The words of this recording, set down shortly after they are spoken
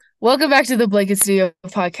Welcome back to the Blanket Studio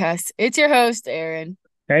podcast. It's your host, Aaron,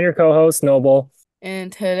 And your co-host, Noble.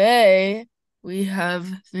 and today we have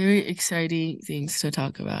very exciting things to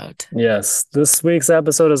talk about. Yes, this week's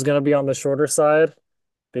episode is going to be on the shorter side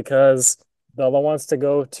because Bella wants to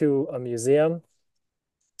go to a museum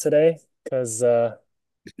today because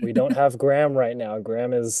we don't have Graham right now.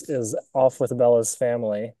 Graham is off with Bella's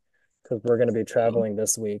family because we're going to be Oh, traveling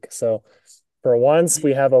this week. So for once,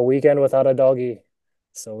 we have a weekend without a doggy.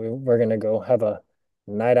 So we're going to go have a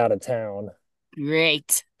night out of town.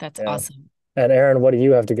 great. That's Yeah. awesome. And Aaron, what do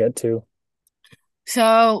you have to get to?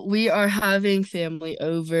 So we are having family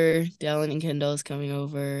over. Dallin and Kendall is coming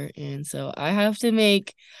over, and so I have to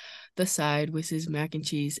make the side, which is mac and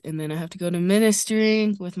cheese, and then I have to go to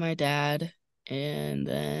ministering with my dad, and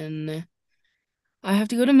then I have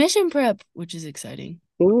to go to mission prep, which is exciting.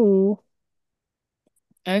 Ooh.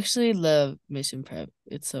 I actually love mission prep.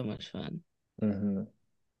 It's so much fun. hmm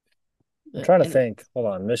I'm But trying to anyway, think. Hold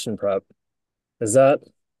on, mission prep. Is that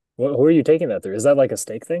who are you taking that through? Is that like a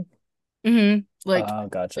steak thing? like Oh, we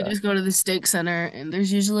gotcha. just go to the steak center, and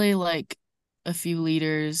there's usually like a few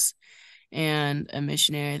leaders and a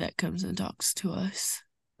missionary that comes and talks to us.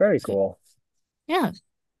 Very So cool. yeah,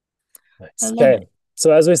 I Nice. love it. Okay.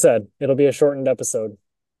 So as we said, it'll be a shortened episode.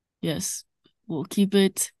 Yes, we'll keep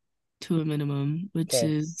it to a minimum, which Okay.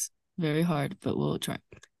 is very hard, but we'll try.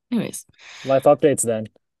 Anyways, Life updates then.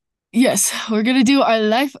 yes, we're gonna do our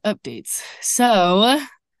life updates. So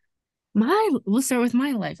we'll start with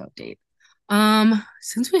my life update.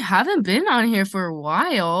 Since we haven't been on here for a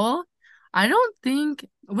while, I don't think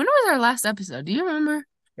when was our last episode? Do you remember?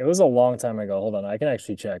 It was a long time ago. Hold on, I can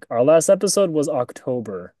actually check. Our last episode was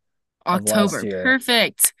October of last October. year.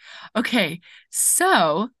 Perfect. Okay,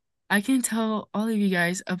 so I can tell all of you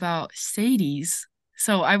guys about Sadie's.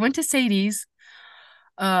 So I went to Sadie's.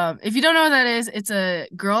 If you don't know what that is, it's a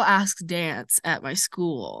girl asks dance at my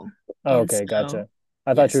school. Oh, And okay, so, gotcha.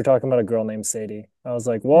 I thought you yes, were talking about a girl named Sadie. I was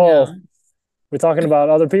like, whoa, no, we're talking about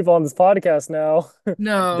other people on this podcast now.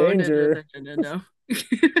 no, no, no, no, Danger. no, no, no.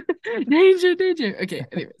 Danger, danger. Okay,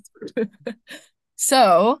 anyways.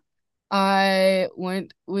 So I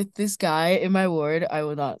went with this guy in my ward. I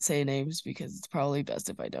will not say names because it's probably best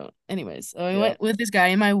if I don't. Anyways, so I Yep. went with this guy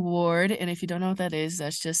in my ward, and if you don't know what that is,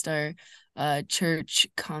 that's just our church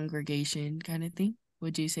congregation kind of thing.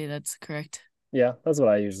 Would you say that's correct? Yeah, that's what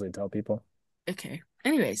I usually tell people. Okay.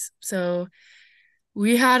 Anyways, so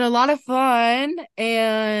we had a lot of fun,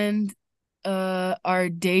 and our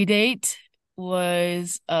day date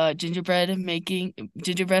was gingerbread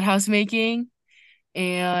house making,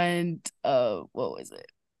 and what was it?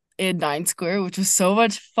 In Nine Square, which was so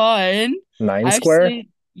much fun. Nine I square? actually,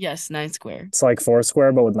 yes, Nine Square. It's like four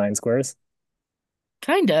square, but with nine squares.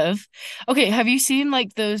 Kind of. Okay, have you seen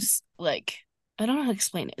like those like I don't know how to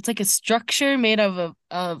explain it. It's like a structure made of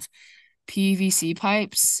PVC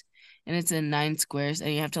pipes, and it's in nine squares,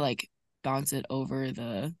 and you have to like bounce it over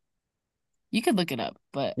the you could look it up,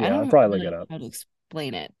 but I Yeah, don't I'll know probably look it up. how to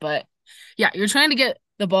explain it. But yeah, you're trying to get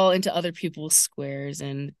the ball into other people's squares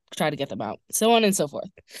and try to get them out, so on and so forth.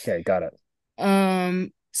 Okay, got it.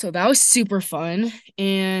 So that was super fun,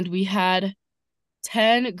 and we had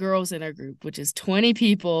 10 girls in our group, which is 20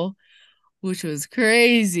 people, which was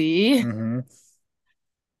crazy. hmm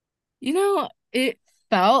It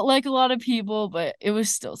felt like a lot of people, but it was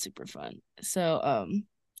still super fun. So,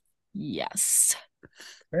 yes.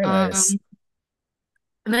 Very nice. Um,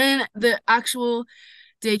 then the actual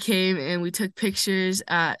day came and we took pictures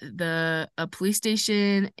at the a police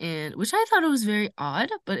station, and which I thought it was very odd,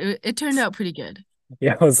 but it turned out pretty good.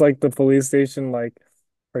 Yeah, it was like the police station, like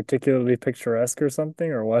particularly picturesque or something,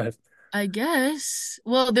 or what? I guess.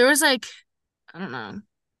 Well, there was like I don't know.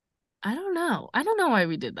 I don't know. I don't know why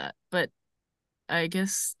we did that, but I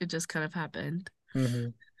guess it just kind of happened.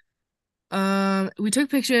 hmm We took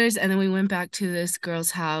pictures and then we went back to this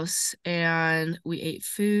girl's house and we ate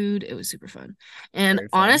food. It was super fun. And Very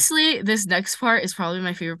fun. honestly, this next part is probably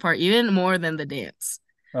my favorite part, even more than the dance.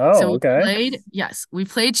 So Oh, okay. yes, we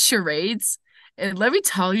played charades. And let me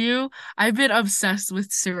tell you, I've been obsessed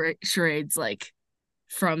with charades like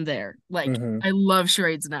from there. Like, hmm I love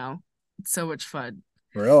charades now. It's so much fun.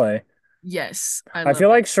 Really? Yes, I I feel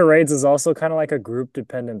love it. like charades is also kind of like a group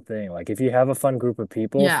dependent thing. Like if you have a fun group of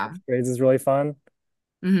people, Yeah. charades is really fun.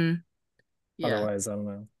 Mm-hmm. Yeah. Otherwise, I don't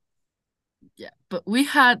know. Yeah, but we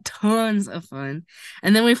had tons of fun.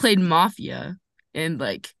 And then we played Mafia and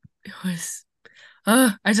like it was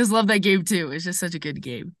I just love that game too. It's just such a good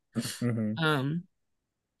game. hmm Um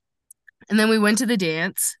and then we went to the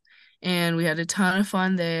dance and we had a ton of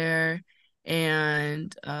fun there,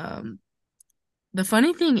 and the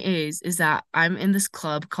funny thing is that I'm in this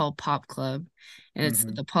club called Pop Club, and it's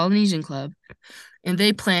Hmm. the Polynesian club, and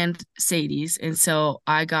they planned Sadie's, and so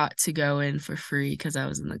I got to go in for free because I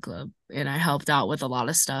was in the club, and I helped out with a lot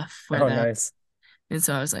of stuff for Oh, them, nice. and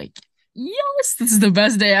so I was like, yes, this is the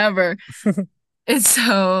best day ever. And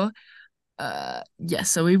so, yeah,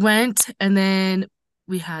 so we went, and then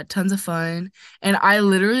we had tons of fun, and I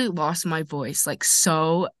literally lost my voice like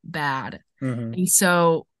so bad, Hmm. and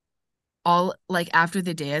so all like after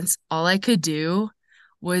the dance, all I could do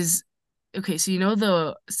was okay, so you know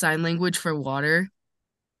the sign language for water,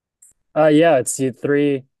 Yeah, it's you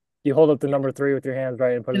three. You hold up the number three with your hands,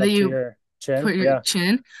 right, and put it and then up to you your chin. put your Yeah.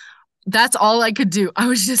 chin. That's all I could do. I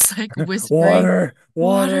was just like whispering, Water,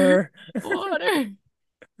 water, water. water.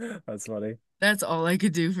 That's funny. That's all I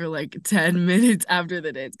could do for like 10 minutes after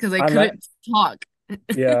the dance because I I'm at, couldn't talk.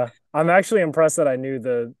 yeah, I'm actually impressed that I knew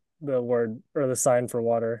the word or the sign for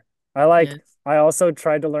water. I like Yes. I also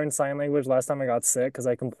tried to learn sign language last time I got sick because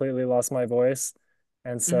I completely lost my voice.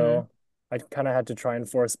 And Hmm. so I kind of had to try and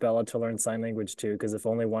force Bella to learn sign language too, because if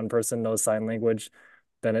only one person knows sign language,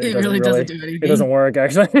 then it It doesn't really doesn't really do it doesn't anything. work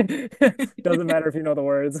actually. Doesn't matter if you know the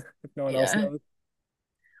words if no one else Yeah. knows.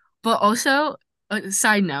 But also, a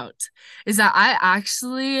side note is that I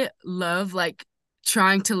actually love like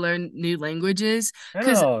trying to learn new languages I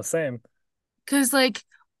because know, same. like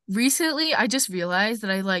recently I just realized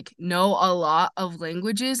that I like know a lot of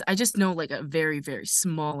languages. I just know like a very, very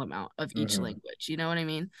small amount of each Hmm. language. You know what I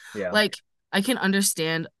mean? Yeah. Like I can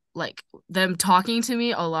understand like them talking to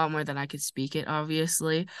me a lot more than I could speak it,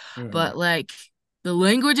 obviously. Hmm. But like the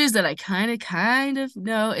languages that I kind of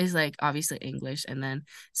know is like obviously English and then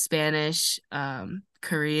Spanish,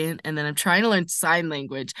 Korean, and then I'm trying to learn sign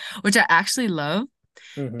language, which I actually love.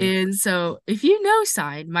 Hmm. And so, if you know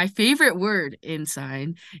sign, my favorite word in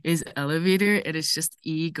sign is elevator, and it's just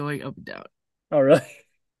E going up and down. Oh, really?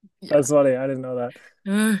 Yeah. That's funny. I didn't know that.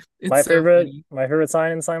 It's so funny. My favorite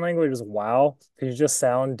sign in sign language is wow. Because you just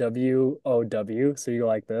sound WOW. So you go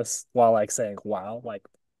like this while like saying wow, like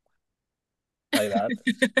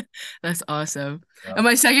that. That's awesome. Yeah. And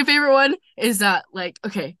my second favorite one is that, like,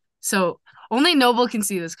 okay, so only Noble can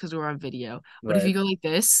see this because we're on video. But if Right. you go like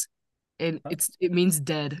this, and it means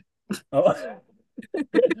dead. Oh,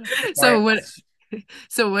 So my when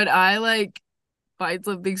so when I like find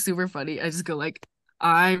something super funny, I just go like,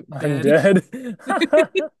 I'm I'm dead. dead.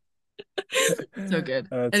 So good.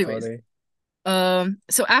 That's Anyways, funny.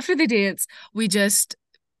 so after the dance, we just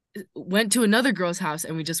went to another girl's house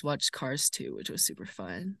and we just watched Cars 2, which was super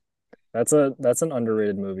fun. That's an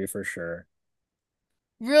underrated movie for sure.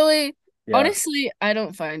 Really, Yeah. honestly, I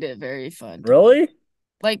don't find it very fun to watch. Really?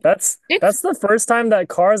 Like, it's That's the first time that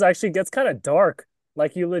Cars actually gets kind of dark.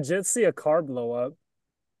 Like you legit see a car blow up.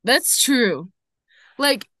 that's true.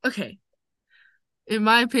 Like, okay, in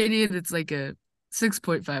my opinion, it's like a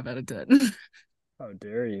 6.5 out of 10. How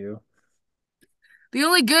dare you? The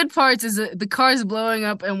only good parts is the cars blowing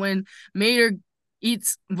up and when Mater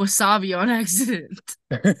eats wasabi on accident.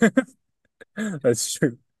 That's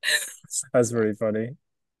true. That's pretty funny.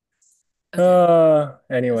 Okay.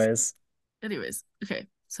 Anyways. Anyways, okay.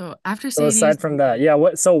 So after So Sadie's, aside from that, yeah,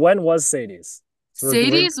 so when was Sadie's? So we're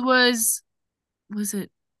Sadie's was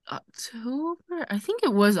it October? I think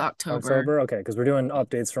it was October. October? Okay, because we're doing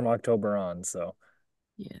updates from October on, so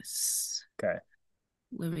Yes. okay.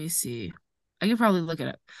 Let me see. I could probably look it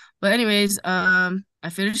up. But anyways, I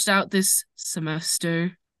finished out this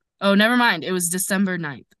semester. Oh, never mind. It was December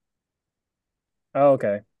 9th. Oh,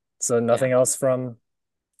 okay. So Yeah. nothing else from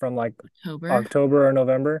like October, October or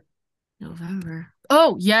November? November.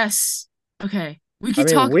 Oh, yes. Okay. We I could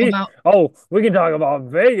mean, talk about we can talk about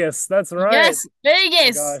Vegas. That's right. yes, My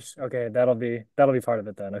Vegas. gosh. Okay, that'll be part of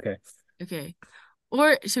it then. Okay. Okay.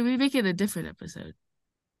 Or should we make it a different episode?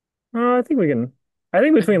 I think we can. I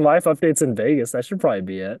think between Okay. life updates in Vegas, that should probably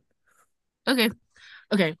be it. Okay.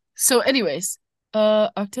 Okay. So anyways,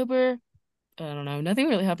 October, I don't know. Nothing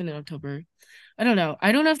really happened in October. I don't know.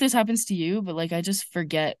 I don't know if this happens to you, but like I just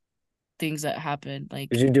forget things that happen. Did Like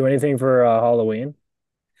you do anything for Halloween?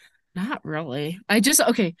 not really.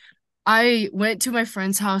 Okay. I went to my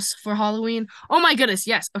friend's house for Halloween. Oh my goodness,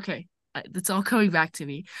 yes. Okay. It's all coming back to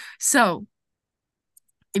me. So,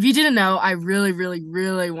 if you didn't know, I really, really,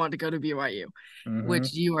 really want to go to BYU, Mm-hmm.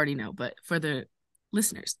 which you already know, but for the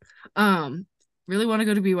listeners, um, really want to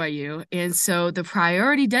go to BYU. And so the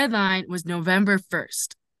priority deadline was November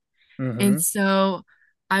 1st. And Mm-hmm. so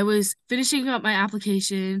I was finishing up my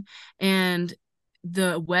application and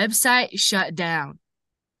the website shut down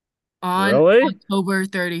on Really? October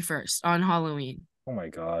 31st on Halloween. Oh my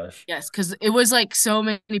gosh. Yes, because it was like so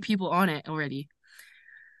many people on it already.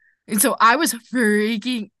 And so I was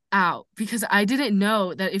freaking out because I didn't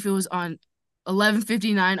know that if it was on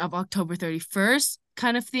 11:59 of October 31st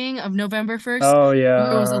kind of thing of November 1st, Oh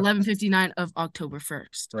or it was yeah. 11:59 of October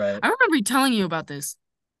 1st. Right. I remember telling you about this.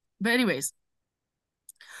 But anyways,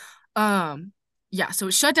 um, yeah, so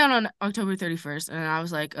it shut down on October 31st, and I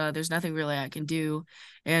was like, there's nothing really I can do.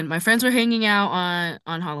 And my friends were hanging out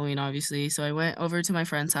on Halloween, obviously. So I went over to my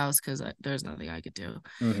friend's house because there's nothing I could do.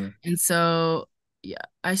 Hmm. And so yeah,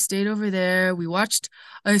 I stayed over there. We watched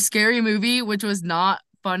a scary movie, which was not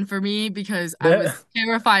fun for me because I was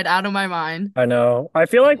terrified out of my mind. I know. I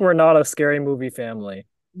feel like we're not a scary movie family.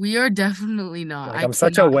 We are definitely not. Like I I'm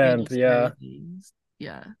such a cannot handle wimp. Yeah. scary things.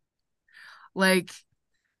 Yeah. Like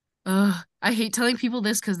I hate telling people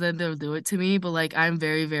this because then they'll do it to me, but like I'm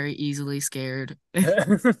very, very easily scared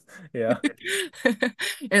Yeah.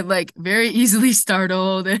 and like very easily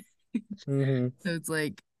startled. Hmm. So it's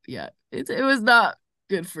like, yeah, it was not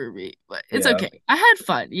good for me, but it's Yeah. okay. I had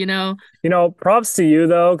fun, you know? Props to you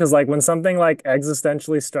though, because like when something like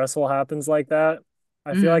existentially stressful happens like that,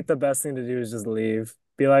 I feel Hmm. like the best thing to do is just leave.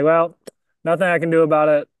 Be like, well, nothing I can do about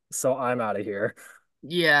it, so I'm out of here.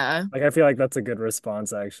 Yeah, Like I feel like that's a good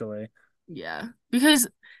response actually. yeah. Because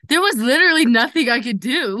there was literally nothing I could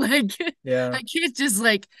do. Like Yeah, I can't just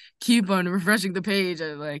like keep on refreshing the page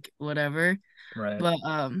and like whatever. right. But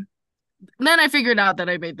then I figured out that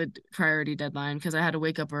I made the priority deadline because I had to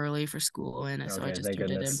wake up early for school, and so I Okay, just thank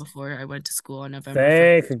turned it in goodness. before I went to school on November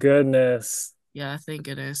 1st. Thank goodness. Yeah, thank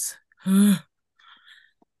goodness.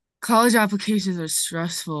 College applications are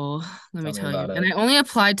stressful, let me Tell me tell you. about And it. I only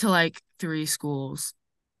applied to like three schools.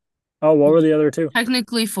 Oh, what were the other two?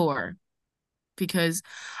 Technically four, because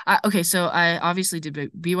okay, so I obviously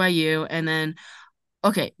did BYU and then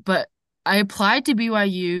okay, but I applied to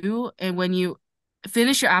BYU, and when you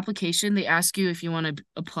finish your application, they ask you if you want to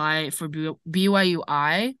apply for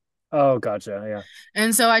BYUI. Oh, gotcha. Yeah.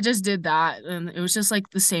 And so I just did that, and it was just like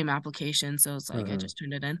the same application. So it's like I Hmm. just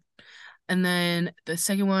turned it in. And then the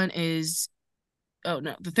second one is, oh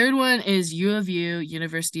no, the third one is U of U,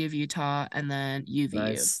 University of Utah, and then UVU.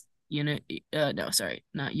 Nice. No, sorry,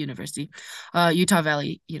 not university. Utah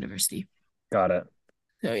Valley University. Got it.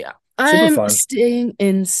 So yeah. Super I'm fun. staying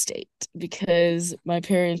in state because my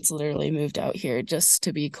parents literally moved out here just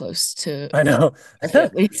to be close to I know. our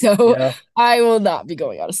family. So Yeah. I will not be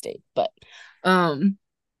going out of state. But and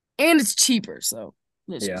it's cheaper, so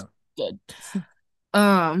this Yeah. is good.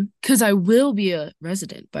 Because I will be a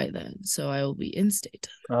resident by then, so I will be in state.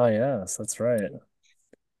 Oh, yes, that's right.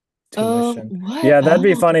 Tuition. What Yeah, that'd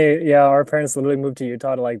be else? funny. Yeah, our parents literally moved to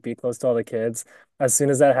Utah to like be close to all the kids. As soon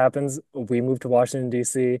as that happens, we move to Washington,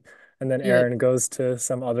 D.C., and then Yeah. Aaron goes to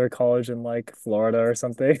some other college in like Florida or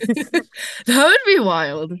something. That would be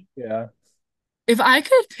wild. Yeah. If I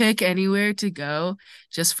could pick anywhere to go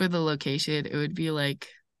just for the location, it would be like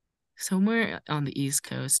somewhere on the East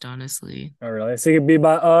Coast, honestly. Oh, really? So you could be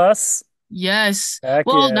by us? Yes. Heck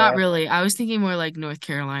Well, not yeah. really. I was thinking more like North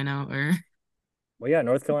Carolina or Well, yeah,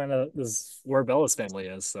 North Carolina is where Bella's family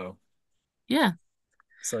is, so yeah.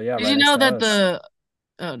 yeah, Did right you next know to that us. the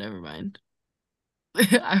oh, never mind.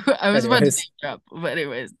 I was about to Anyways, name drop, but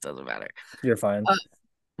anyways, it doesn't matter. you're fine. Uh,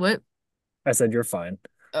 what? I said you're fine.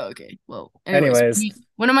 Oh, okay. Well, anyways, Anyways,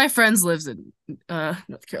 one of my friends lives in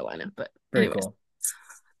North Carolina, but very anyways. cool.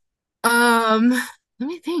 Let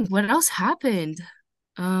me think. What else happened?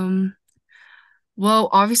 Um, well,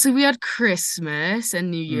 obviously we had Christmas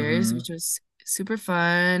and New Year's, Hmm. which was super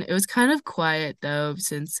fun. It was kind of quiet though,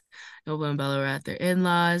 since Nova and Bella were at their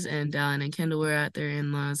in-laws and Dallin and Kendall were at their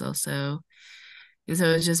in-laws also. And so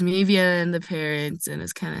it was just me, Via, and the parents, and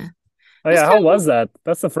Oh it's yeah, how kind of was that?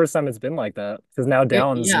 That's the first time it's been like that. Because now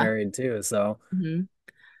Dallin's yeah. married too, so Hmm.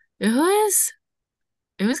 It was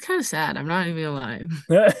it was kind of sad. I'm not even gonna lie.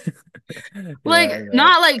 yeah, Like I bet.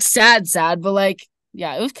 not like sad, sad, but like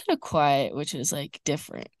yeah, it was kind of quiet, which is like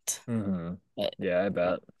different. Hmm. But Yeah, I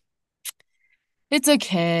yeah, bet. it's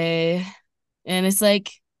okay. And it's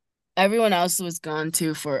like everyone else was gone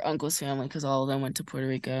too for Uncle's family because all of them went to Puerto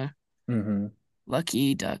Rico. Hmm.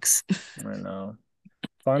 Lucky ducks. I know.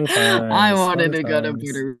 Fun I times, wanted fun to go to times.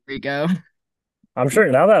 Puerto Rico. I'm sure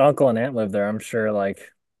now that Uncle and Aunt live there, I'm sure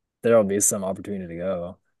like there'll be some opportunity to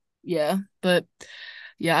go. Yeah, but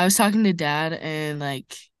yeah, I was talking to Dad and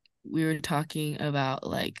like we were talking about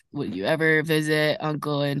like would you ever visit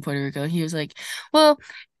Uncle in Puerto Rico? And he was like, "Well,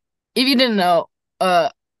 if you didn't know,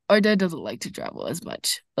 uh our dad doesn't like to travel as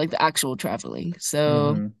much, like the actual traveling.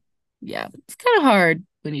 So Hmm. yeah, it's kind of hard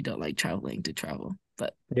when you don't like traveling to travel.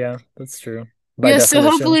 But Yeah, that's true. By yeah, so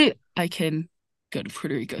definition. hopefully I can go to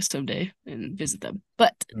Puerto Rico someday and visit them.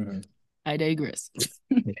 But Hmm. I digress.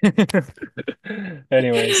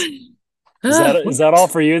 Anyways, What? is that all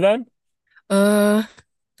for you then? Uh,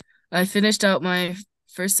 I finished out my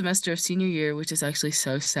first semester of senior year, which is actually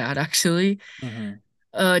so sad, actually. Hmm.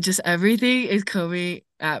 Just everything is coming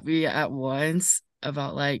at me at once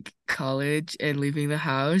about like college and leaving the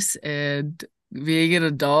house and being an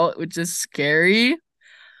adult, which is scary.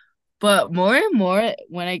 But more and more,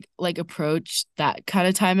 when I like approach that kind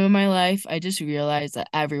of time in my life, I just realize that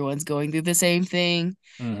everyone's going through the same thing,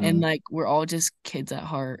 and Hmm. like we're all just kids at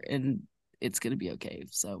heart, and it's gonna be okay.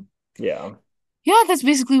 So Yeah. yeah, that's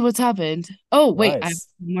basically what's happened. Oh, wait, I have Nice.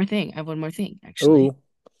 one more thing. I have one more thing, actually. Ooh.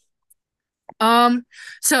 Um,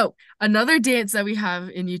 so another dance that we have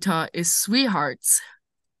in Utah is Sweethearts,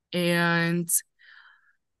 and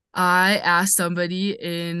I asked somebody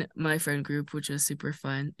in my friend group, which was super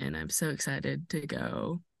fun, and I'm so excited to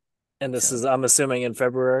go. And this So is, I'm assuming, in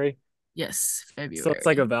February. yes, So it's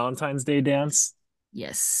like a February. Valentine's Day dance.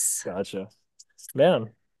 Yes. Gotcha.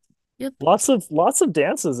 Man, Yep. lots of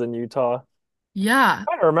dances in Utah. Yeah.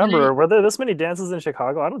 I don't But remember. Were there this many dances in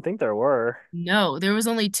Chicago? I don't think there were. no, there was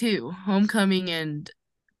only two, homecoming and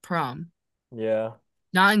prom, Yeah,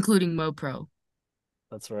 not including MoPro.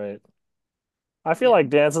 that's right. I feel Yeah. like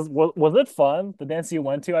dances was it fun? The dance you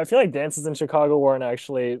went to? I feel like dances in Chicago weren't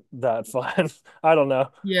actually that fun. I don't know.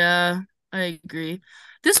 Yeah, I agree.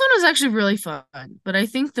 This one was actually really fun, but I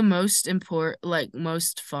think the most important, like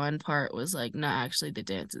most fun part was like not actually the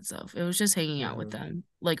dance itself. It was just hanging out with Hmm. them,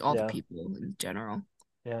 like all the Yeah, people in general.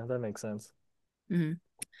 yeah, that makes sense. Hmm.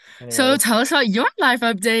 So Anyways, tell us about your life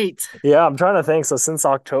update. yeah, I'm trying to think. So since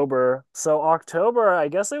October, so October, I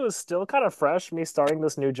guess it was still kind of fresh me starting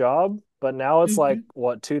this new job, but now it's like Hmm.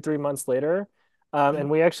 what, 2, 3 months later, and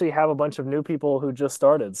we actually have a bunch of new people who just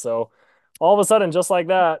started. So all of a sudden, just like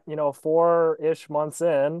that, 4-ish months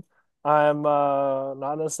in, I'm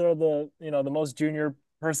not necessarily the most junior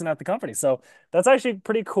person at the company. So that's actually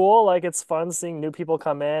pretty cool. Like it's fun seeing new people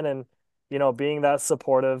come in and being that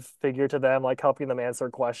supportive figure to them, like helping them answer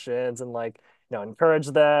questions and like encourage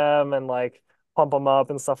them and like pump them up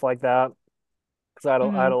and stuff like that. Because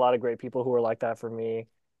I had a Hmm. lot of great people who were like that for me.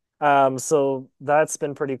 So that's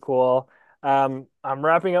been pretty cool. I'm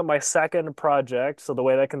wrapping up my second project. So the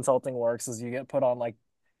way that consulting works is you get put on like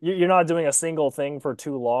you're not doing a single thing for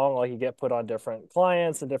too long. Like you get put on different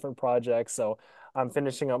clients and different projects. So I'm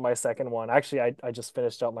finishing up my second one. Actually, I just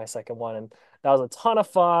finished up my second one and that was a ton of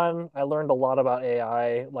fun. I learned a lot about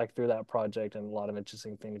AI like through that project and a lot of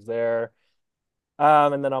interesting things there.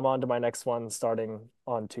 And then I'm on to my next one starting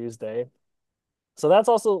on Tuesday. So that's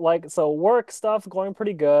also like so work stuff going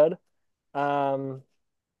pretty good. Um,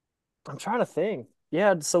 I'm trying to think.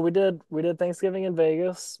 Yeah, so we did Thanksgiving in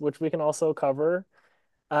Vegas, which we can also cover.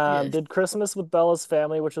 Yes. Did Christmas with Bella's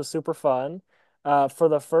family, which was super fun. For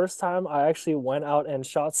the first time, I actually went out and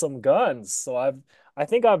shot some guns. So I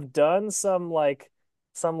think I've done some like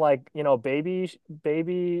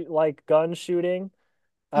baby like gun shooting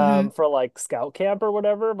Hmm. for like scout camp or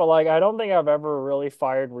whatever, but like I don't think I've ever really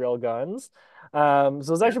fired real guns. So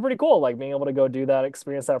it's Yeah. actually pretty cool, like being able to go do that,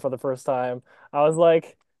 experience that for the first time. I was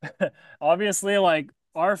like, obviously, like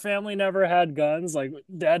our family never had guns. Like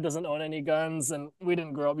dad doesn't own any guns, and we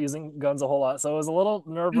didn't grow up using guns a whole lot. So it was a little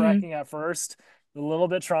Hmm. nerve-wracking at first, a little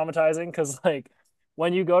bit traumatizing because like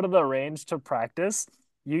when you go to the range to practice,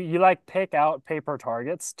 you like pick out paper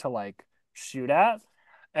targets to like shoot at.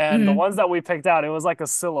 And the Hmm. ones that we picked out, it was like a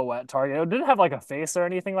silhouette target. It didn't have like a face or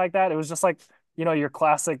anything like that. It was just like, your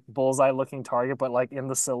classic bullseye looking target, but like in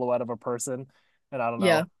the silhouette of a person. And I don't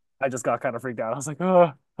Yeah. know. I just got kind of freaked out. I was like,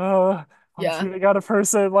 oh, I'm Yeah. shooting at a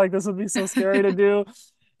person. Like this would be so scary to do.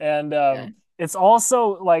 And Yeah. it's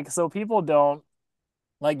also like, so people don't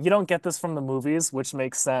like, you don't get this from the movies, which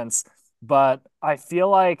makes sense. But I feel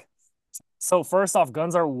like so first off,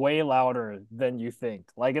 guns are way louder than you think.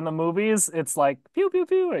 Like in the movies, it's like pew pew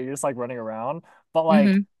pew, and you're just like running around. But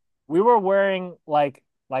like Hmm. we were wearing like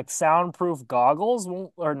soundproof goggles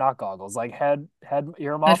or not goggles, like head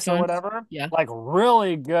earmuffs or Headphones. whatever. Yeah. Like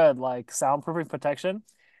really good like soundproofing protection.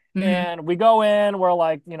 Hmm. And we go in, we're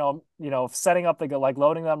like, setting up like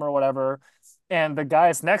loading them or whatever. And the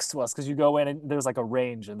guys next to us, because you go in and there's like a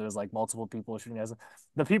range and there's like multiple people shooting at us.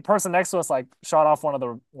 The person next to us like shot off one of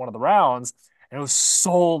the rounds, and it was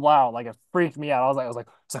so loud, like it freaked me out. I was like,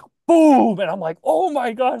 it's like boom, and I'm like, oh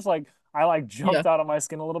my gosh, like I like Yeah. jumped out of my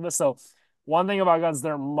skin a little bit. So one thing about guns,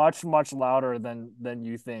 they're much louder than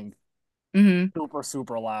you think. Hmm. Super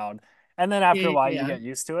super loud. And then after a Yeah. while, you Yeah. get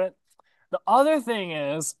used to it. The other thing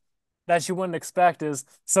is that you wouldn't expect is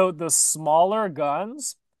so the smaller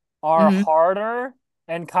guns are Hmm. harder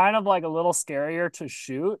and kind of like a little scarier to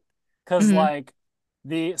shoot because Hmm. like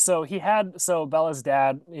the so he had so Bella's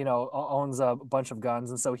dad, owns a bunch of guns,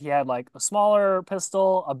 and so he had like a smaller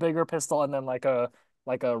pistol, a bigger pistol, and then like a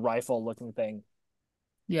rifle looking thing.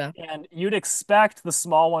 Yeah. And you'd expect the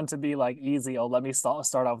small one to be like easy. Oh, let me start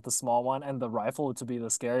out with the small one, and the rifle to be the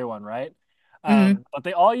scary one, right? Mm-hmm. But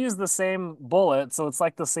they all use the same bullet, so it's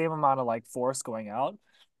like the same amount of like force going out.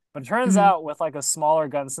 But it turns Mm-hmm. out with like a smaller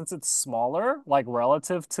gun, since it's smaller, like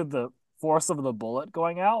relative to the force of the bullet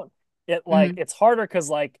going out, Mm-hmm. it's harder because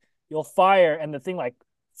like you'll fire and the thing like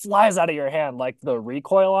flies out of your hand. Like the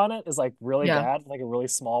recoil on it is like really Yeah. bad, like a really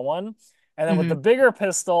small one. And then with the Mm-hmm. bigger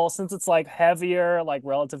pistol, since it's like heavier, like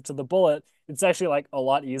relative to the bullet, it's actually like a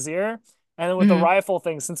lot easier. And then with the Mm-hmm. rifle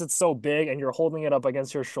thing, since it's so big and you're holding it up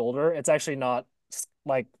against your shoulder, it's actually not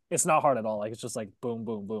like it's not hard at all. Like it's just like boom,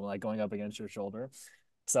 boom, boom, like going up against your shoulder.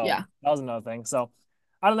 So Yeah. that was another thing. So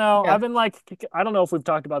I don't know. Yeah. I've been like, I don't know if we've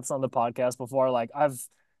talked about this on the podcast before.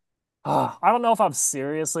 I don't know if I've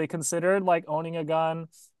seriously considered like owning a gun,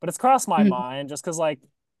 but it's crossed my Mm-hmm. mind just because like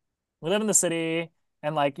we live in the city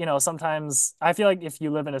and like, sometimes I feel like if you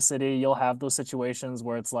live in a city, you'll have those situations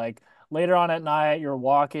where it's like later on at night, you're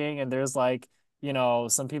walking and there's like,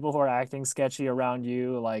 some people who are acting sketchy around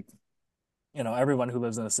you, like everyone who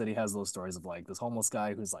lives in a city has those stories of like this homeless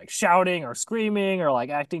guy who's like shouting or screaming or like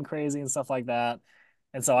acting crazy and stuff like that.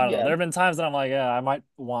 And so I don't know. Yeah. There have been times that I'm like, yeah, I might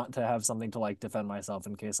want to have something to like defend myself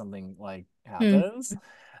in case something like Mm. happens.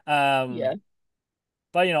 Um, Yeah.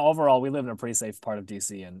 but overall, we live in a pretty safe part of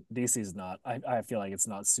DC, and DC is not. I feel like it's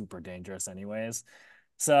not super dangerous, anyways.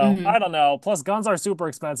 So Mm-hmm. I don't know. Plus, guns are super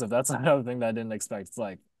expensive. That's another thing that I didn't expect. It's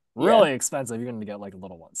like Yeah. really expensive. You're gonna get like a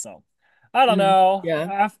little one. So I don't Mm-hmm. know.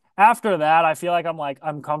 Yeah. After that, I feel like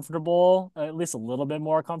I'm comfortable, at least a little bit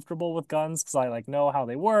more comfortable with guns because I like know how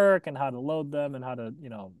they work and how to load them and how to do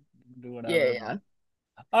Yeah. whatever. But Yeah.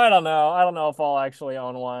 I don't know. I don't know if I'll actually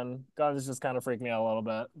own one. Guns just kind of freak me out a little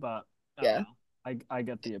bit, but I don't Yeah. know. I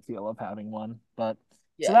get the appeal of having one. But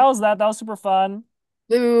so Yeah. that was super fun.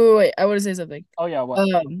 Wait. I want to say something. Oh yeah, what?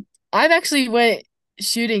 I've actually went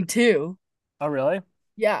shooting too. Oh really?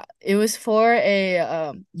 Yeah, it was for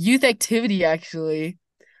a youth activity actually.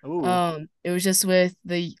 Ooh. It was just with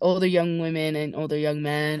the older young women and older young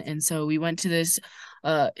men, and so we went to this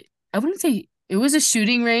uh I wouldn't say it was a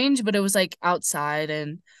shooting range, but it was like outside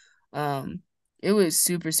and um it was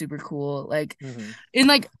super super cool. Like Mm-hmm. and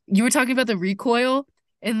like you were talking about the recoil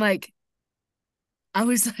and like I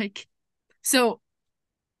was like so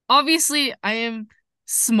obviously I am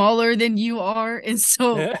smaller than you are, and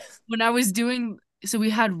so Yeah. when I was doing, so we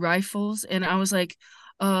had rifles, and I was like,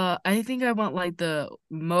 I think I want like the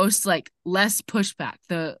most like less pushback,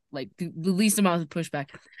 the like the least amount of pushback,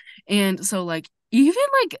 and so like even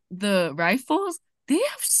like the rifles, they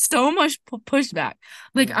have so much pushback.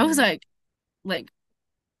 Like I was Mm-hmm. like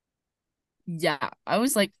yeah, I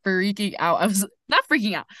was like freaking out. I was not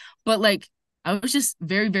freaking out, but like I was just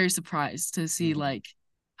very, very surprised to see Mm-hmm. like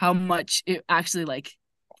how much it actually like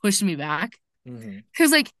pushed me back. Mm-hmm.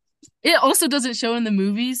 Cause like it also doesn't show in the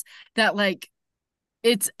movies that like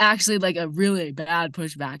it's actually like a really bad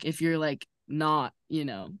pushback if you're like not,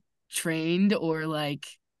 trained or like,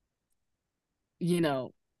 you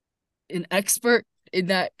know, an expert in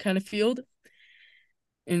that kind of field.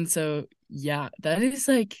 And so yeah, that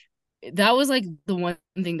was like the one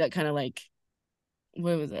thing that kind of like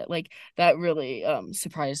what was it? Like that really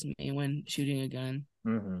surprised me when shooting a gun.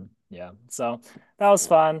 Mm-hmm. Yeah. So that was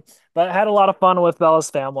fun. But I had a lot of fun with Bella's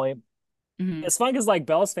family. Hmm. It's fun because like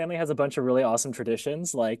Bella's family has a bunch of really awesome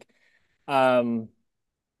traditions. Um,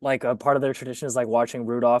 like a part of their tradition is like watching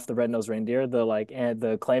Rudolph the Red-Nosed Reindeer,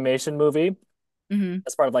 the claymation movie. Hmm.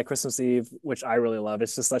 As part of like Christmas Eve, which I really love.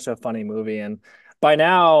 It's just such a funny movie. And by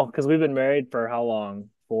now, because we've been married for how long?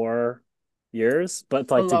 4 years, but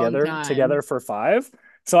A like long together time. for 5.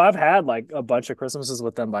 So I've had like a bunch of Christmases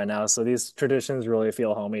with them by now. So these traditions really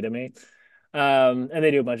feel homey to me. And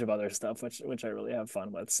they do a bunch of other stuff, which I really have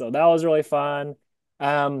fun with. So that was really fun.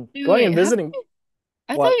 Going Wait, and visiting.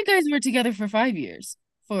 I thought What? you guys were together for 5 years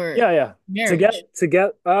for Yeah, yeah. marriage. To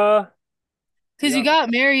get we Because you got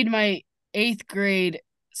got married my eighth grade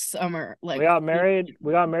summer, like we got married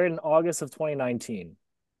in August of 2019.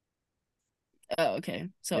 oh, okay.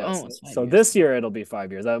 So Yes. almost five So years. this year it'll be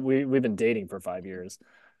 5 years. We've been dating for 5 years,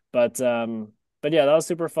 but yeah, that was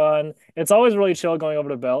super fun. It's always really chill going over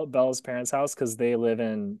to Bella's parents' house because they live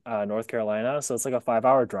in North Carolina, so it's like a 5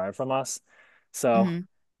 hour drive from us. So Hmm.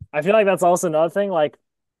 I feel like that's also another thing. Like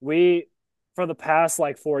we, for the past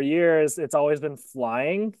like 4 years, it's always been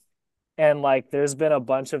flying, and like there's been a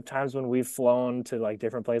bunch of times when we've flown to like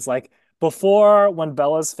different places. Like before when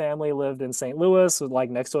Bella's family lived in St. Louis, like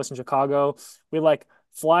next to us in Chicago, we like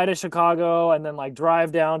fly to Chicago and then like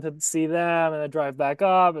drive down to see them and then drive back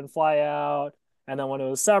up and fly out. And then when it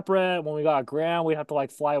was separate, when we got Graham, we'd have to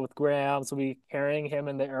like fly with Graham. So we carrying him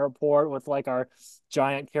in the airport with like our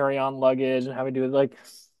giant carry-on luggage and having to do like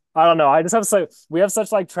I don't know. I just have we have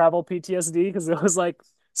such like travel PTSD because it was like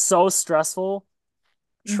so stressful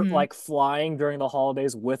Mm-hmm. like flying during the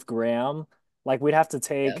holidays with Graham. Like we'd have to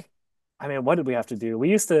Yeah. take I mean, what did we have to do? We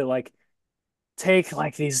used to like take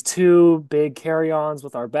like these two big carry-ons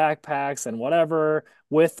with our backpacks and whatever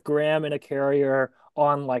with Graham in a carrier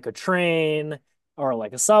on like a train or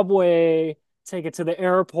like a subway, take it to the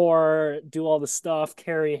airport, do all the stuff,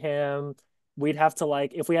 carry him. We'd have to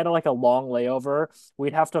like if we had like a long layover,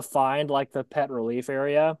 we'd have to find like the pet relief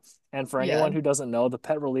area. And for anyone Yeah. who doesn't know, the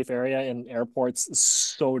pet relief area in airports is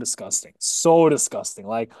so disgusting. So disgusting.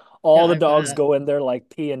 Like Yeah, all the I dogs bet. go in there like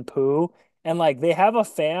pee and poo and like they have a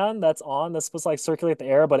fan that's on that's supposed to like circulate the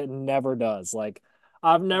air, but it never does. Like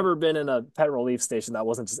I've Yeah. never been in a pet relief station that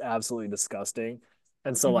wasn't just absolutely disgusting.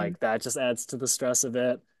 And so Mm-hmm. like that just adds to the stress of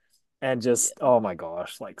it. And Yeah. just oh my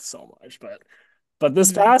gosh, like so much. But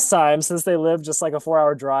this Mm-hmm. past time, since they live just like a 4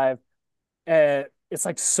 hour drive, it's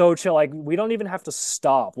like so chill. Like we don't even have to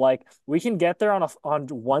stop. Like we can get there on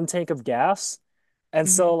one tank of gas. And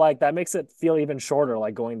Mm-hmm. so like that makes it feel even shorter,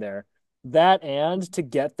 like going there. That and to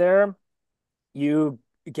get there, you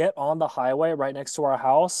get on the highway right next to our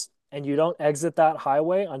house and you don't exit that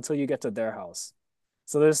highway until you get to their house.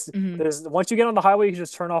 So Mm-hmm. there's once you get on the highway, you can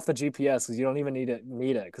just turn off the GPS because you don't even need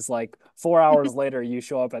it because like 4 hours later you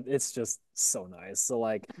show up at it's just so nice. So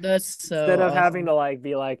like That's so instead of having to awesome. like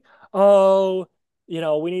be like, oh,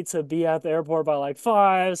 we need to be at the airport by like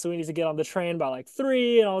 5, so we need to get on the train by like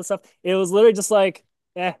 3 and all this stuff. It was literally just like,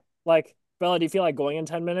 like Bella, do you feel like going in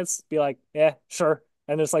 10 minutes? Be like, sure.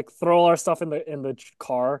 And just like throw all our stuff in the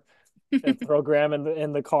car and throw Graham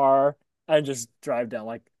in the car and just drive down.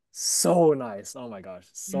 Like so nice. Oh my gosh,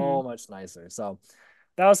 Mm-hmm. so much nicer. So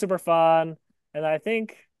that was super fun. And I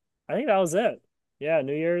think that was it. Yeah,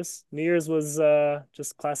 New Year's. New Year's was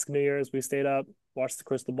just classic New Year's. We stayed up, watched the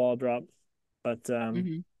crystal ball drop. But um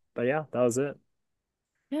Mm-hmm. but yeah, that was it.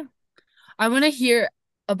 Yeah. I want to hear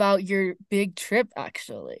about your big trip,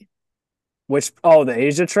 actually. Which the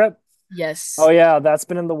Asia trip? Oh Yes. yeah, that's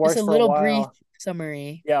been in the Just works a for a little brief while.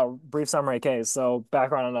 summary. Yeah, brief summary. Okay, so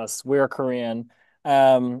background on us. We're Korean.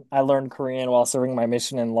 I learned Korean while serving my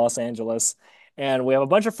mission in Los Angeles, and we have a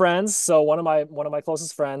bunch of friends. So one of my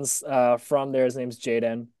closest friends from there, his name's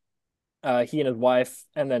Jaden. He and his wife,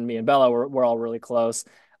 and then me and Bella were all really close.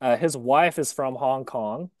 His wife is from Hong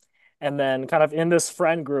Kong, and then kind of in this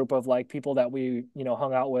friend group of like people that we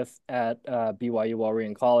hung out with at BYU while we were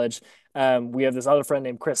in college. We have this other friend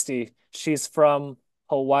named Christy. She's from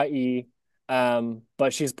Hawaii,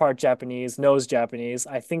 but she's part Japanese, knows Japanese.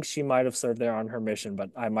 I think she might have served there on her mission, but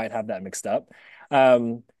I might have that mixed up.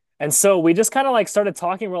 Um, and so we just kind of like started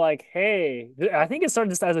talking. We're like, hey, I think it started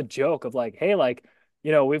just as a joke of like, hey, like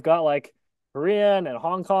we've got like Korean and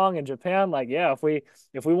Hong Kong and Japan. Like, yeah, if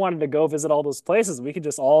we wanted to go visit all those places, we could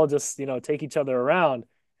just all just, take each other around.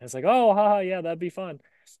 And it's like, oh, haha, yeah, that'd be fun.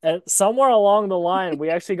 And somewhere along the line, we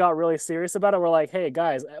actually got really serious about it. We're like, hey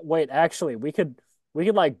guys, wait, actually, we could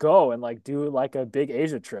like go and like do like a big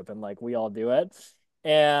Asia trip and like we all do it.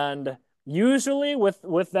 And usually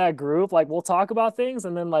with that group, like we'll talk about things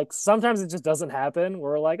and then like sometimes it just doesn't happen.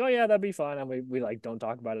 We're like, oh yeah, that'd be fun. And we like don't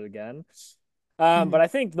talk about it again. Hmm. But I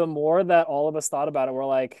think the more that all of us thought about it, we're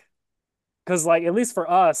like, because like at least for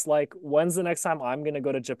us, like when's the next time I'm gonna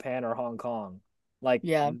go to Japan or Hong Kong? Like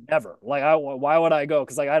Yeah. never. Like why would I go?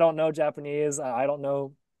 Because like I don't know Japanese, I don't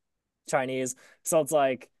know Chinese, so it's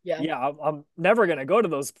like Yeah. yeah, I'm never gonna go to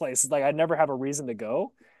those places. Like I never have a reason to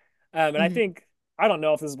go. And I Hmm. think I don't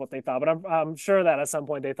know if this is what they thought, but I'm sure that at some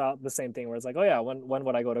point they thought the same thing, where it's like, oh yeah, when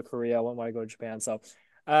would I go to Korea? When would I go to Japan? So,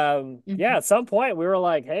 yeah, Hmm. at some point we were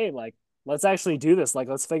like, hey, like let's actually do this. Like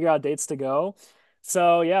let's figure out dates to go.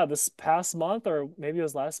 So yeah, this past month or maybe it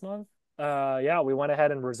was last month. Yeah, we went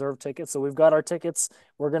ahead and reserved tickets. So we've got our tickets.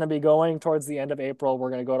 We're gonna be going towards the end of April.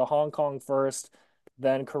 We're gonna go to Hong Kong first,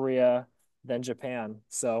 then Korea, then Japan.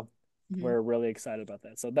 So Hmm. we're really excited about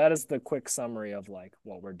that. So that is the quick summary of like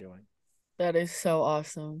what we're doing. That is so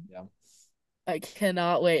awesome. Yeah. I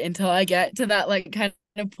cannot wait until I get to that like kind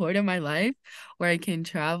of point in my life where I can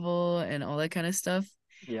travel and all that kind of stuff.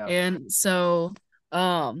 Yeah. And so,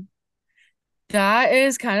 um, that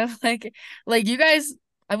is kind of like you guys,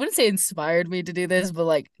 I wouldn't say inspired me to do this, but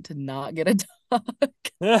like to not get a dog.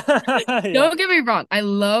 Yeah. Don't get me wrong. I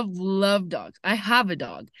love dogs. I have a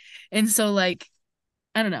dog. And so like,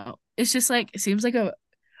 I don't know. It's just like it seems like a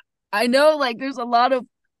I know like there's a lot of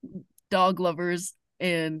dog lovers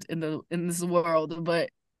and in this world,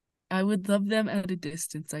 but I would love them at a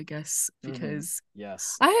distance, I guess, Hmm. because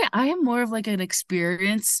Yes. I am more of like an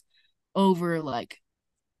experience over like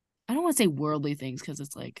I don't want to say worldly things because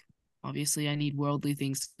it's like obviously I need worldly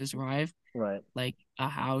things to survive, Right. like a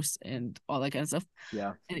house and all that kind of stuff.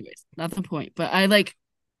 Yeah. Anyways, not the point. But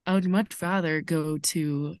I would much rather go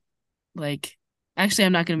to like actually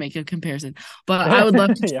I'm not gonna make a comparison, but I would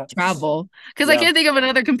love to Yeah. travel because I Yeah. can't think of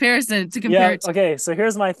another comparison to compare Yeah, it to. okay. So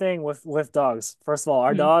here's my thing with dogs. First of all,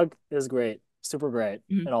 our Mhm, dog is great, super great,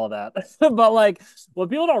 mhm, and all that. But like what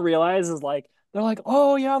people don't realize is like they're like,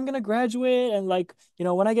 "Oh, yeah, I'm gonna graduate and like,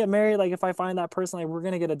 when I get married, like if I find that person, like we're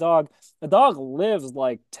gonna get a dog." A dog lives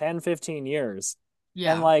like 10, 15 years.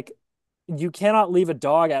 And yeah, like you cannot leave a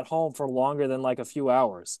dog at home for longer than like a few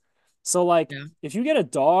hours. So like yeah, if you get a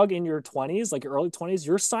dog in your 20s, like your early 20s,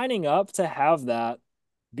 you're signing up to have that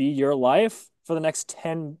be your life for the next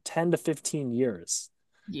 10 to 15 years.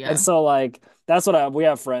 And yeah, so like that's what we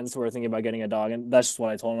have friends who are thinking about getting a dog, and that's just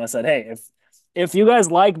what I told them. I said, "Hey, if you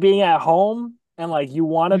guys like being at home and like you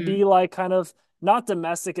want to hmm be like kind of not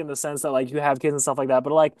domestic in the sense that like you have kids and stuff like that,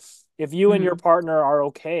 but like if you and your hmm partner are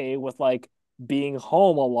okay with like being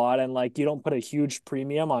home a lot and like you don't put a huge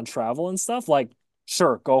premium on travel and stuff, like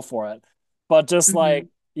sure, go for it. But just like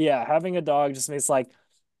hmm yeah, having a dog just makes like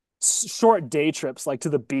short day trips like to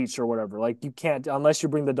the beach or whatever. Like you can't unless you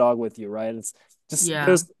bring the dog with you, right? It's just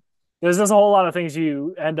yeah, there's just a whole lot of things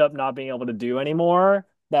you end up not being able to do anymore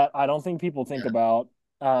that I don't think people think yeah, about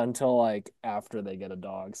until like after they get a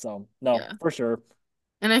dog. So no, yeah. for sure.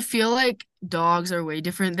 And I feel like dogs are way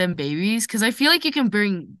different than babies because I feel like you can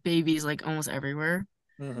bring babies like almost everywhere.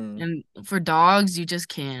 Hmm. And for dogs, you just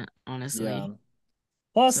can't, Yeah. honestly.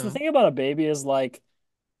 Plus, the So, thing about a baby is like,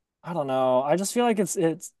 I don't know. I just feel like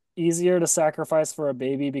it's easier to sacrifice for a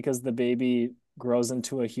baby because the baby grows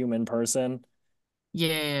into a human person.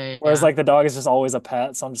 yeah, Whereas yeah, like the dog is just always a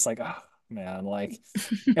pet. So I'm just like, oh man, like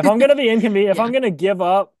if I'm gonna be inconvenient, if yeah. I'm gonna give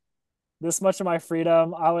up this much of my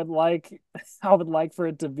freedom, I would like I would like for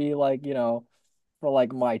it to be like, for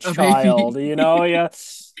like my A baby. child, yeah.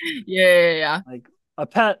 Yeah. Like a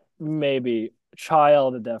pet, maybe.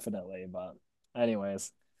 Child, definitely. But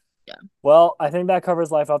anyways. Yeah. Well, I think that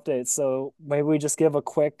covers life updates. So maybe we just give a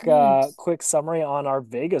Yes. quick summary on our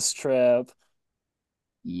Vegas trip.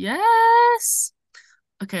 Yes.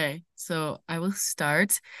 Okay, so I will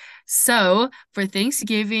start. So for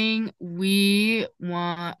Thanksgiving, we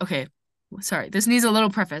want, okay, sorry, this needs a little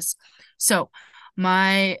preface. So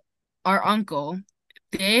my, our uncle,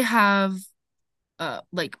 they have,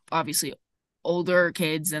 like obviously older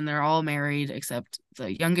kids and they're all married except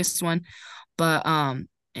the youngest one, but,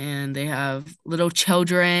 and they have little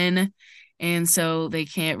children, and so they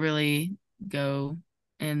can't really go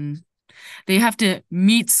and they have to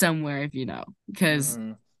meet somewhere if you know, because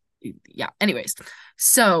Hmm. yeah, anyways.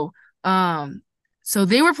 So, um, so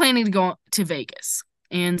they were planning to go to Vegas.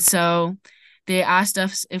 And so they asked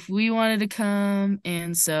us if we wanted to come,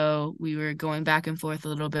 and so we were going back and forth a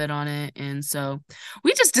little bit on it. And so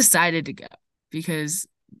we just decided to go because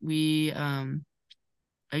we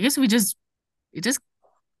I guess we just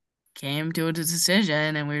came to a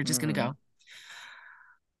decision and we were just gonna Hmm. go.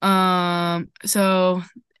 So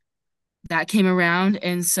that came around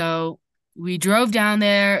and so we drove down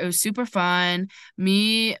there. It was super fun.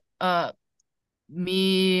 Me,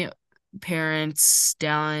 me, parents,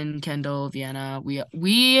 Dallin, Kendall, Vienna.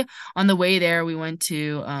 We on the way there we went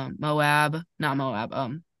to Moab, not Moab,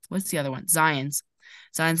 what's the other one? Zion's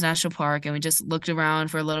National Park, and we just looked around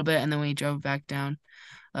for a little bit and then we drove back down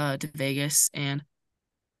to Vegas, and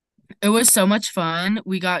it was so much fun.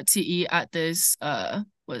 We got to eat at this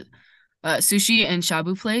what sushi and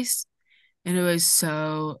shabu place, and it was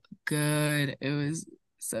so good. It was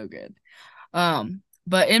so good.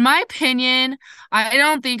 But in my opinion, I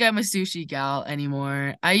don't think I'm a sushi gal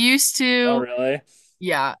anymore. I used Oh, to, really?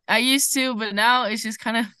 yeah, I used to, but now it's just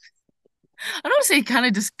kind of, I don't say kind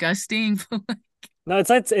of disgusting, but like, No,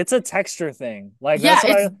 it's a texture thing. Like yeah, that's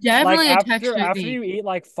what it's I like definitely a texture after thing. you eat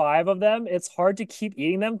like five of them, it's hard to keep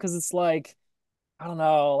eating them because it's like I don't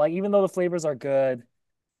know, like even though the flavors are good.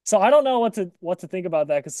 So I don't know what to think about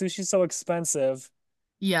that because sushi's so expensive,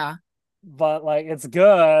 Yeah, but like it's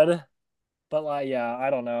good. But like yeah, I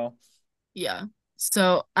don't know. yeah.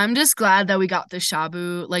 So I'm just glad that we got the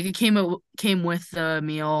shabu. Like it came with the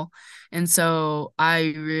meal, and so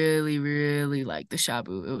I really, really like the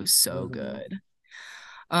shabu. It was so Hmm. good.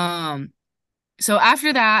 Um, so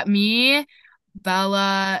after that, me,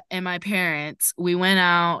 Bella, and my parents, we went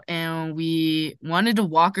out and we wanted to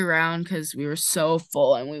walk around because we were so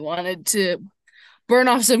full and we wanted to burn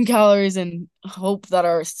off some calories and hope that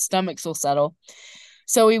our stomachs will settle.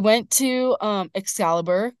 So we went to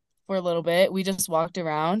Excalibur for a little bit. We just walked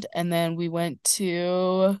around and then we went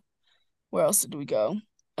to where else did we go?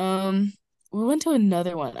 Um we went to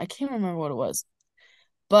another one. I can't remember what it was.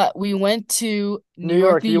 But we went to New New York,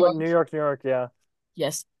 York. New You went York. New York, New York. Yeah.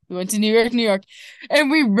 Yes, we went to New York, New York, and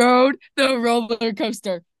we rode the roller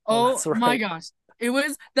coaster. Oh, Oh that's my right. gosh. It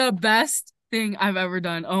was the best thing I've ever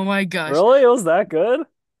done. Oh my gosh. Really? It was that good?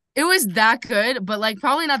 It was that good, but like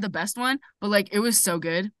probably not the best one, but like it was so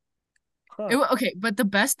good. Huh. Okay, but the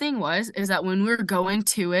best thing was is that when we were going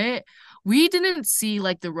to it, we didn't see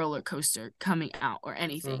like the roller coaster coming out or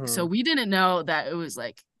anything. So Mm-hmm. we didn't know that it was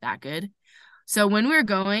like that good. So when we were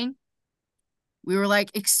going, we were like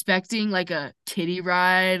expecting like a kiddie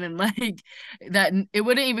ride and like that it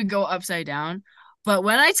wouldn't even go upside down. But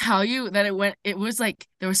when I tell you that it was like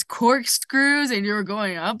there was corkscrews and you were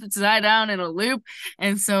going upside down in a loop.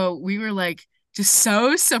 And so we were like just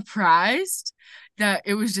so surprised that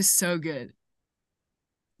it was just so good.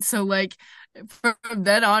 So like from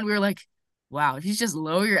then on, we were like, wow, if you just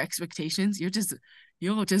lower your expectations, you'll just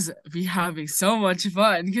be having so much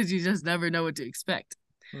fun because you just never know what to expect.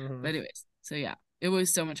 Mm-hmm. But anyways, so yeah, it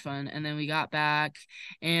was so much fun. And then we got back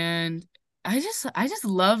and I just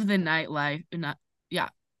love the nightlife. Not yeah,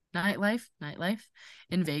 nightlife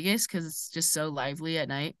in Vegas because it's just so lively at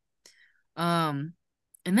night. Um,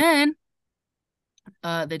 and then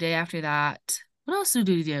the day after that, what else did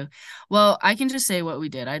we do? Well, I can just say what we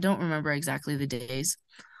did. I don't remember exactly the days,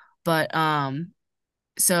 but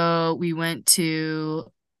so we went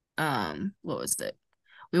to what was it?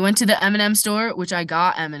 We went to the M&M store, which I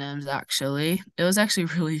got M&Ms actually. It was actually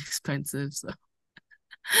really expensive, so.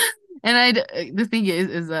 And the thing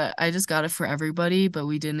is that I just got it for everybody, but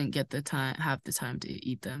we didn't get the time have the time to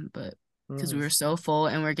eat them, but because we Mm. were so full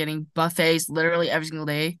and we're getting buffets literally every single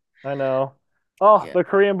day. I know. Oh, Yeah. the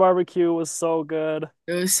Korean barbecue was so good.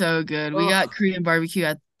 It was so good. We got Oh, Korean barbecue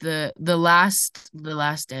at the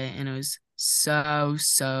last day and it was so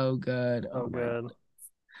good. so Oh my good. God.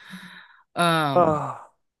 Oh,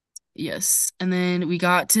 Yes. And then we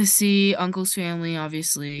got to see Uncle's family,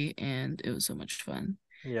 obviously, and it was so much fun.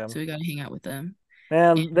 yeah. So we got to hang out with them.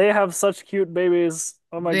 Man, And they have such cute babies.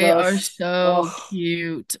 Oh my they are gosh. so Oh,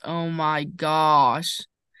 cute. Oh my gosh.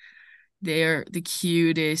 They're the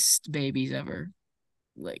cutest babies ever.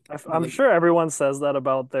 Like, I'm really. sure everyone says that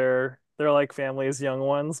about their like families, young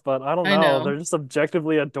ones, but I don't I know. know. They're just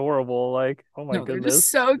objectively adorable. Like, oh my No, they're just goodness.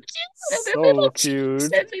 so cute. And their So little cheeks.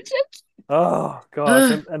 cute. And they're so cute. Oh gosh.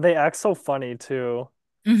 Ugh. And they act so funny too.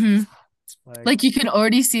 hmm Like, Like, you can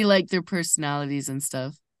already see, like, their personalities and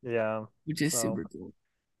stuff, yeah. which is So super cool.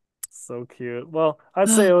 so cute. Well, I'd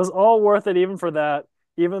say it was all worth it even for that,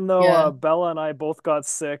 even though Yeah. Bella and I both got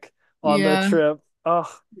sick on the Yeah. trip. Oh,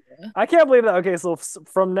 I can't believe that. Okay, so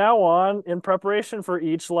from now on, in preparation for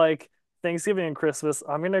each like Thanksgiving and Christmas,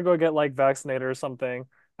 I'm gonna go get like vaccinated or something.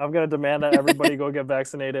 I'm gonna demand that everybody go get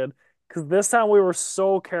vaccinated because this time we were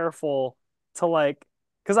so careful to like,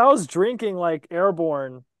 because I was drinking like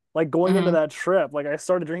airborne, like going into Uh-huh. that trip. Like I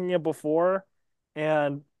started drinking it before,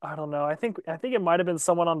 and I don't know. I think it might have been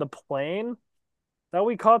someone on the plane that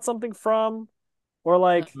we caught something from, or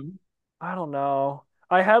like Um, I don't know.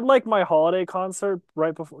 I had like my holiday concert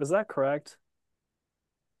right before. Is that correct?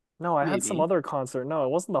 No, I had some maybe. other concert. No, it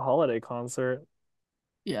wasn't the holiday concert.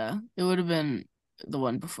 Yeah, it would have been the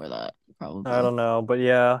one before that, I probably. don't know, but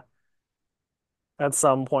yeah, at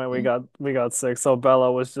some point we Yeah. got sick. So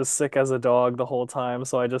Bella was just sick as a dog the whole time,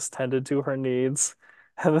 so I just tended to her needs.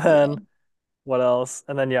 And Yeah. then what else?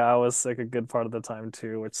 And then yeah, I was sick a good part of the time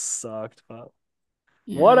too, which sucked, but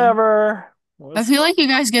Yeah. whatever. It I was feel fun. like you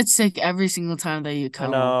guys get sick every single time that you I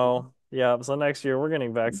come over. know. Yeah, so next year we're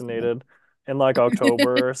getting vaccinated in like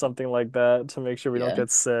October or something like that to make sure we don't Yeah. get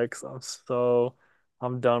sick.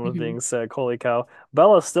 I'm done with hmm being sick. Holy cow.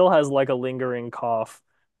 Bella still has like a lingering cough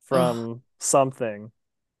Oh, from something.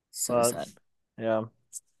 so But sad. yeah,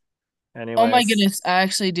 Oh my anyways. goodness, I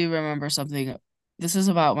actually do remember something. This is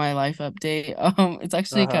about my life update. It's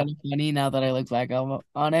actually Uh-huh. kind of funny now that I look back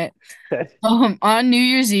on it. Okay. On New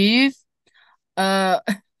Year's Eve, uh,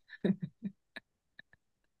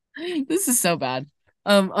 this is so bad.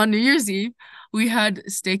 On New Year's Eve, we had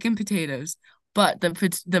steak and potatoes, but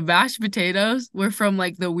the mashed potatoes were from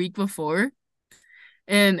like the week before.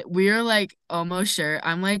 And we're like almost sure,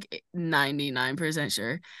 I'm like 99%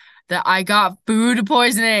 sure that I got food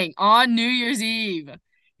poisoning on New Year's Eve.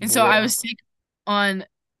 And so I Well, was sick on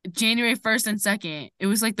January 1st and 2nd. It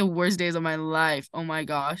was like the worst days of my life. Oh my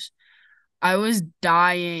gosh. I was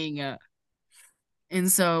dying.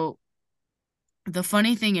 And so the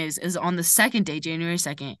funny thing is on the second day, January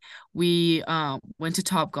 2nd, we went to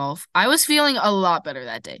Top Golf. I was feeling a lot better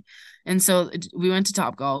that day. And so we went to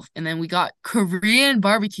Top Golf and then we got Korean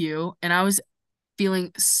barbecue and I was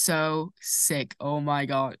feeling so sick. Oh my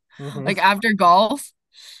God. Hmm. Like after golf.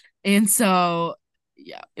 And so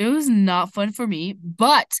yeah, it was not fun for me,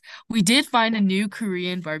 but we did find a new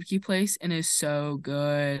Korean barbecue place and it's so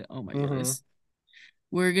good. Oh my Hmm. goodness.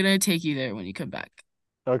 We're gonna take you there when you come back.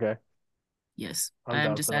 Okay. Yes, I'm I'm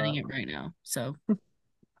down for deciding that. it right now. So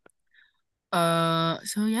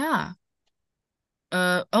yeah.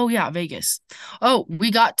 Oh yeah, Vegas. Oh,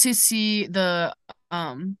 we got to see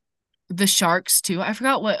um the sharks too. I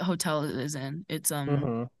forgot what hotel it is in. It's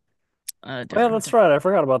Hmm. a Oh, yeah, different that's hotel. right. I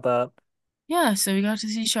forgot about that. Yeah, so we got to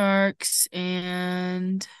see sharks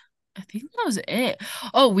and I think that was it.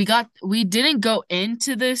 Oh, we didn't go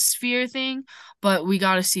into the sphere thing, but we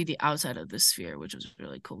got to see the outside of the sphere, which was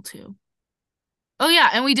really cool too. Oh yeah,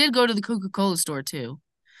 and we did go to the Coca-Cola store too,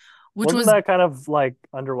 which Wasn't was that kind of like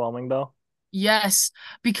underwhelming though? yes,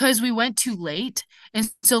 because we went too late.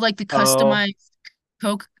 And so like the Oh, customized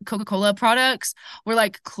Coca-Cola products were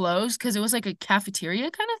like closed because it was like a cafeteria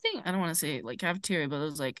kind of thing. I don't want to say like cafeteria, but it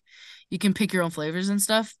was like you can pick your own flavors and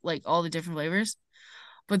stuff, like all the different flavors.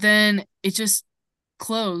 But then it just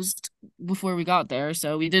closed before we got there,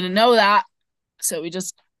 so we didn't know that. So we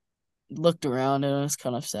just looked around and it was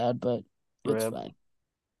kind of sad, but it's rip. fine.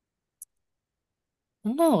 I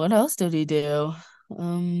don't know, what else did we do?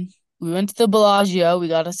 Um, we went to the Bellagio. We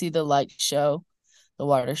got to see the light show, the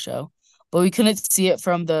water show, but we couldn't see it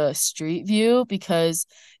from the street view because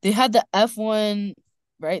they had the F1,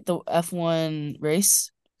 right? The F1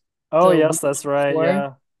 race Oh, the yes, week that's right. before,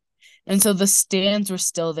 Yeah. and so the stands were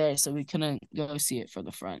still there, so we couldn't go see it from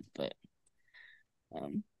the front. But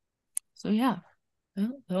um, so yeah,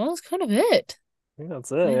 that was kind of it. I think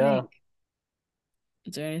that's it. I Yeah. think.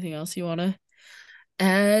 Is there anything else you want to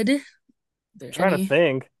add? Is there Trying to any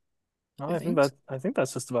think. No, other things? I think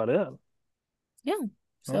that's just about it. Yeah. Yeah.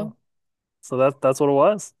 So. So that's what it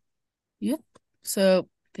was. Yep. So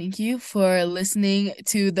thank you for listening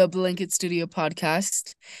to the Blanket Studio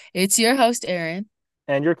podcast. It's your host, Aaron,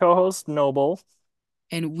 And your co-host, Noble.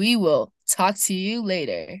 and we will talk to you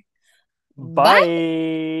later. Bye.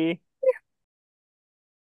 Bye.